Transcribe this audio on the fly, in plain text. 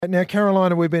Now,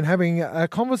 Carolina, we've been having a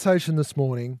conversation this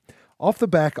morning off the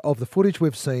back of the footage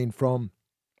we've seen from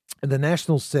the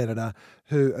National Senator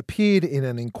who appeared in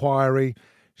an inquiry.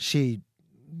 She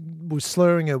was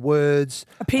slurring her words.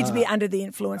 Appeared to be under the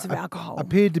influence of alcohol.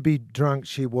 Appeared to be drunk.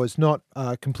 She was not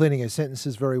completing her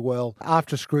sentences very well.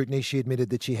 After scrutiny, she admitted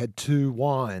that she had 2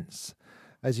 wines.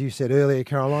 As you said earlier,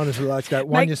 Carolina, is like that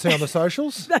one you see on the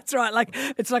socials. That's right.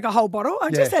 It's like a whole bottle. I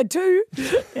just had 2.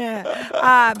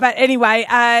 Yeah. But anyway,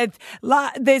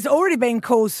 there's already been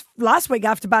calls last week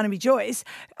after Barnaby Joyce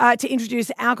to introduce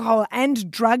alcohol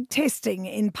and drug testing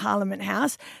in Parliament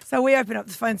House. So we opened up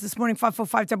the phones this morning,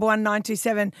 545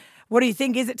 11927. What do you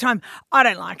think? Is it time? I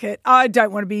don't like it. I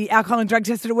don't want to be alcohol and drug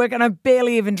tested at work, and I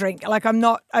barely even drink. Like I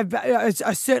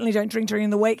certainly don't drink during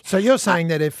the week. So you're saying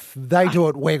that if they do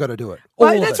it, we're going to do it.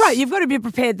 Well, that's right. You've got to be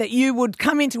prepared that you would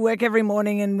come into work every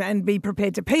morning and be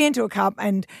prepared to pee into a cup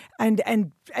and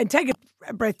take a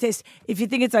breath test. If you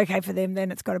think it's okay for them,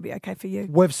 then it's got to be okay for you.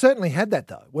 We've certainly had that,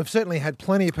 though. We've certainly had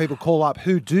plenty of people call up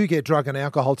who do get drug and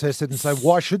alcohol tested and say,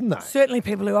 why shouldn't they? Certainly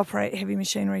people who operate heavy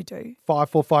machinery do.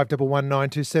 545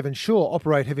 11927. Sure,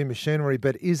 operate heavy machinery,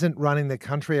 but isn't running the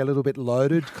country a little bit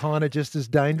loaded kind of just as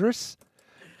dangerous?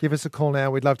 Give us a call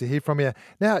now. We'd love to hear from you.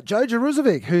 Now, Joe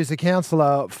Jeruzovic, who's a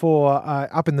councillor for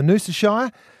up in the Noosa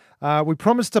Shire, we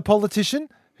promised a politician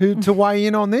to weigh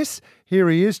in on this. Here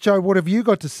he is. Joe, what have you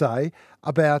got to say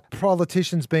about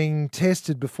politicians being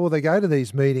tested before they go to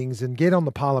these meetings and get on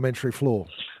the parliamentary floor?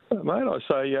 Mate,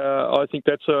 I think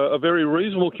that's a very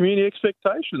reasonable community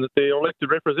expectation that their elected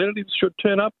representatives should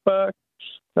turn up,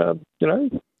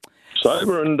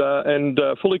 sober and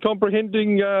fully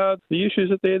comprehending the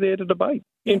issues that they're there to debate.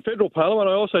 In federal parliament,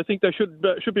 I also think they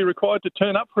should be required to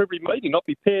turn up for every meeting, not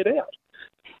be paired out.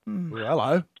 Well,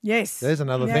 hello. Yes. There's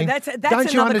another thing. That's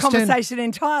another conversation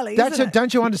entirely, isn't it?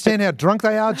 Don't you understand how drunk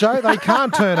they are, Joe? They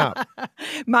can't turn up.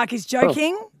 Mark is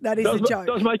joking. That is a joke.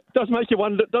 Does make you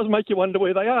wonder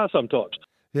where they are sometimes.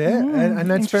 Yeah, and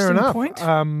that's fair enough. Point.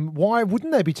 Why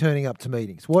wouldn't they be turning up to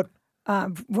meetings? What?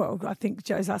 Well, I think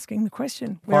Joe's asking the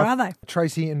question. Where are they?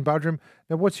 Tracy in Buderim.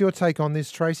 Now, what's your take on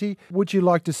this, Tracy? Would you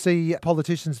like to see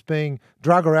politicians being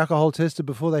drug or alcohol tested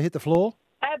before they hit the floor?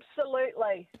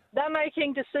 Absolutely. They're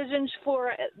making decisions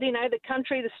for, the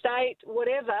country, the state,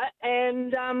 whatever,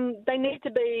 and they need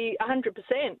to be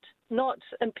 100%, not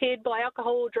impaired by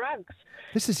alcohol or drugs.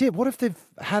 This is it. What if they've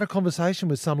had a conversation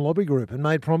with some lobby group and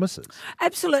made promises?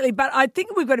 Absolutely, but I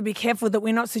think we've got to be careful that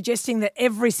we're not suggesting that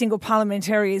every single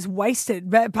parliamentarian is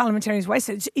wasted.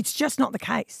 It's just not the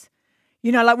case.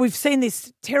 We've seen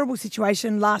this terrible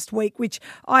situation last week, which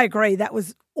I agree, that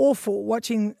was awful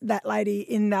watching that lady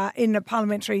in a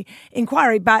parliamentary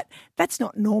inquiry, but that's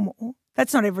not normal.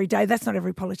 That's not every day. That's not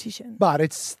every politician. But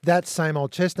it's that same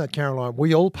old chestnut, Caroline.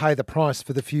 We all pay the price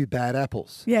for the few bad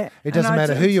apples. Yeah. It doesn't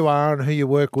matter who you are and who you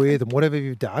work with and whatever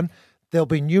you've done. There'll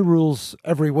be new rules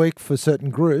every week for certain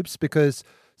groups because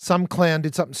some clown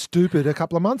did something stupid a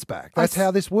couple of months back. That's how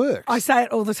this works. I say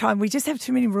it all the time. We just have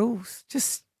too many rules.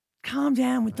 Just calm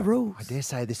down with the rules. I dare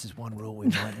say this is one rule we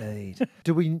might need.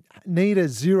 Do we need a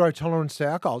zero tolerance to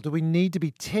alcohol? Do we need to be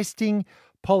testing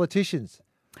politicians?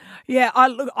 Yeah,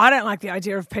 I don't like the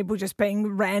idea of people just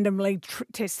being randomly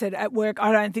tested at work.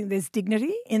 I don't think there's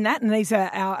dignity in that, and these are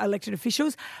our elected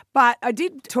officials. But I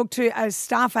did talk to a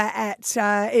staffer at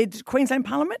Queensland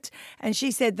Parliament, and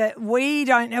she said that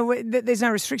there's no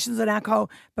restrictions on alcohol,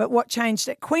 but what changed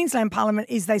at Queensland Parliament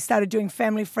is they started doing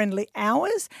family-friendly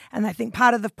hours, and they think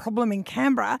part of the problem in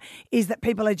Canberra is that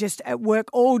people are just at work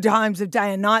all times of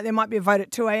day and night. There might be a vote at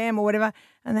 2 a.m. or whatever,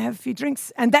 and they have a few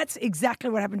drinks. And that's exactly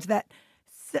what happened to that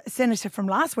senator from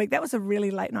last week. That was a really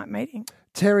late night meeting.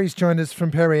 Terry's joined us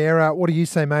from Perriera. What do you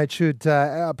say, mate? Should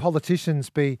our politicians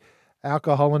be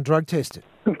alcohol and drug tested?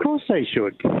 Of course they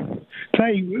should.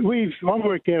 I've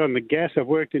worked out on the gas. I've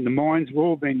worked in the mines. We've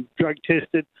all been drug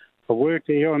tested. I've worked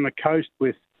here on the coast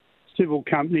with civil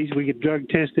companies. We get drug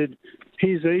tested.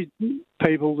 Here's these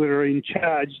people that are in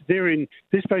charge. They're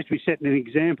supposed to be setting an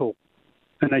example,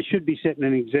 and they should be setting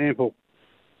an example.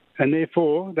 And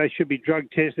therefore, they should be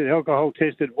drug tested, alcohol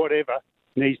tested, whatever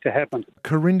needs to happen.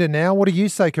 Corinda now, what do you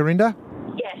say, Corinda?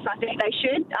 Yes, I think they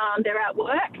should. They're at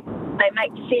work. They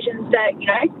make decisions that,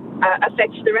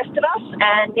 affect the rest of us.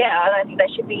 And, I don't think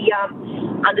they should be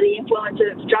under the influence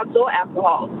of drugs or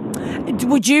alcohol.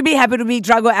 Would you be happy to be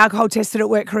drug or alcohol tested at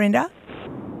work, Corinda?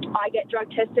 I get drug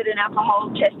tested and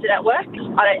alcohol tested at work.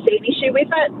 I don't see an issue with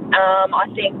it. I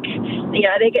think,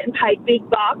 they're getting paid big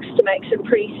bucks to make some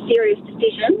pretty serious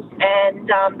decisions, and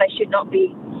they should not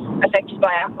be affected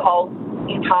by alcohol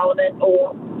in Parliament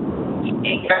or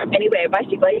anywhere,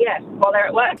 basically, while they're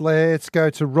at work. Let's go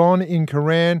to Ron in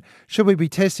Coran. Should we be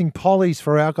testing pollies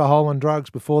for alcohol and drugs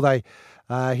before they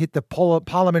hit the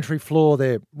parliamentary floor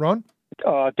there, Ron?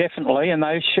 Oh, definitely, and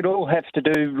they should all have to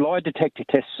do lie detector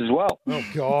tests as well. Oh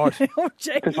God! Oh,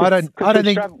 geez. I don't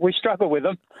think we struggle with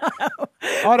them.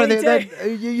 I don't think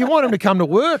that you want them to come to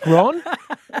work, Ron.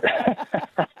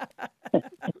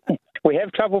 We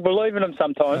have trouble believing them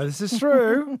sometimes. This is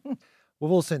true.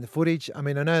 We've all seen the footage. I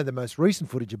mean, I know the most recent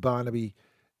footage of Barnaby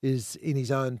is in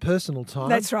his own personal time.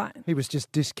 That's right. He was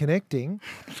just disconnecting.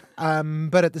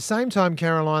 But at the same time,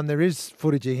 Caroline, there is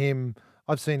footage of him.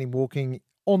 I've seen him walking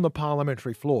on the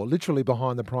parliamentary floor, literally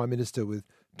behind the Prime Minister with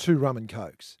 2 rum and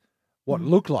cokes, what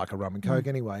looked like a rum and coke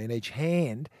anyway, in each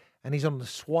hand, and he's on the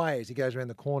sway as he goes around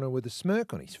the corner with a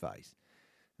smirk on his face.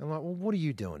 I'm like, well, what are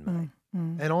you doing, mate?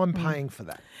 And I'm paying for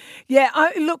that. Yeah,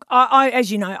 I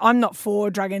as you know, I'm not for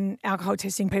drug and alcohol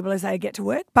testing people as they get to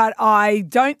work, but I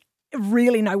don't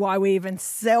really know why we even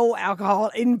sell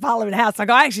alcohol in Parliament House. Like,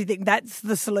 I actually think that's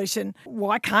the solution.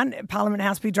 Why can't Parliament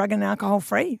House be drug and alcohol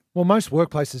free? Well, most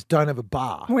workplaces don't have a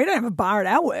bar. We don't have a bar at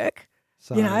our work.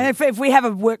 So, you know, if we have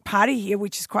a work party here,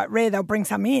 which is quite rare, they'll bring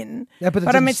some in. Yeah, but it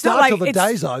doesn't it's start not like till the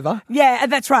day's over. Yeah,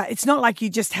 that's right. It's not like you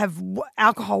just have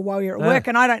alcohol while you're at work,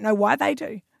 and I don't know why they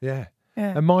do. Yeah.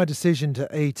 Yeah. And my decision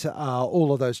to eat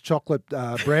all of those chocolate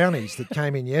brownies that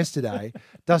came in yesterday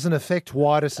doesn't affect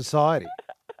wider society.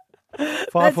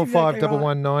 545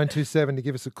 11927 to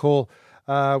give us a call.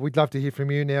 We'd love to hear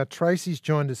from you. Now, Tracy's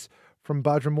joined us from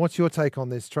Budrum. What's your take on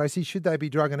this, Tracy? Should they be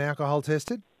drug and alcohol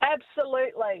tested?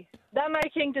 Absolutely. They're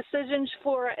making decisions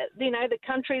for, the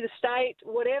country, the state,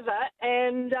 whatever,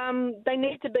 and they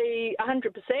need to be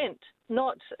 100%,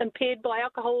 not impaired by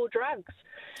alcohol or drugs.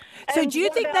 So And do you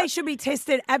what think about- they should be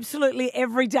tested absolutely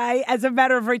every day as a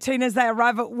matter of routine as they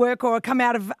arrive at work or come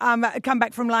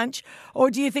back from lunch?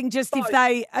 Or do you think just if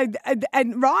they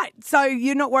right, so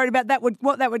you're not worried about that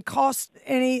what that would cost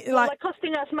any Well, they're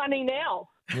costing us money now.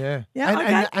 Yeah. Yeah,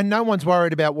 okay. And no one's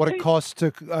worried about what it costs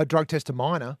to drug test a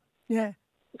minor. Yeah.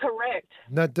 Correct.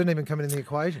 No, it didn't even come into the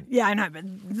equation. Yeah, I know, but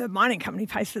the mining company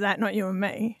pays for that, not you and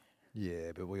me.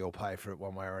 Yeah, but we all pay for it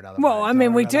one way or another. Well, mate. I mean,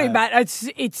 Don't we worry do, about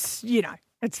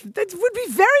but it would be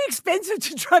very expensive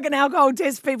to drug and alcohol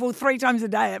test people 3 times a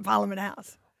day at Parliament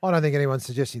House. that. I don't think anyone's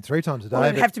suggesting 3 times a day. Well,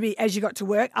 it'd but- have to be as you got to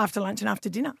work, after lunch and after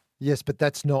dinner. Yes, but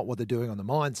that's not what they're doing on the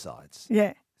mine sites.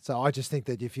 Yeah. So I just think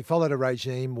that if you followed a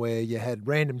regime where you had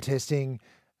random testing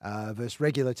versus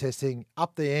regular testing,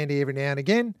 up the ante every now and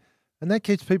again, and that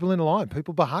keeps people in line.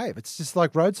 People behave. It's just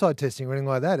like roadside testing or anything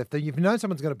like that. If you know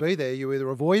someone's going to be there, you either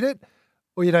avoid it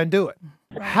or you don't do it.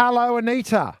 Hello,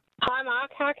 Anita. Hi,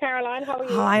 Mark. Hi, Caroline. How are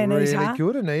you? Hi, Anita. Really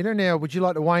good, Anita. Now, would you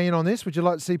like to weigh in on this? Would you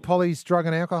like to see Polly's drug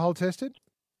and alcohol tested?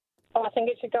 I think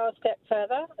it should go a step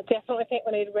further. I definitely think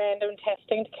we need random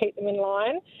testing to keep them in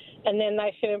line, and then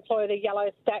they should employ the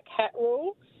yellow stack hat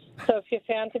rule. So if you're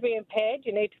found to be impaired,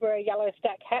 you need to wear a yellow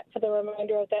stack hat for the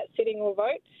remainder of that sitting or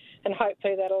vote, and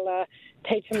hopefully that'll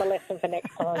teach them a lesson for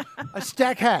next time. A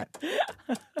stack hat.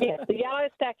 Yes, the yellow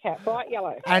stack hat, bright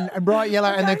yellow. And bright yellow,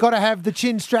 and they've got to have the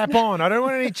chin strap on. I don't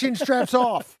want any chin straps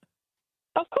off.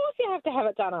 Of course you have to have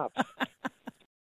it done up.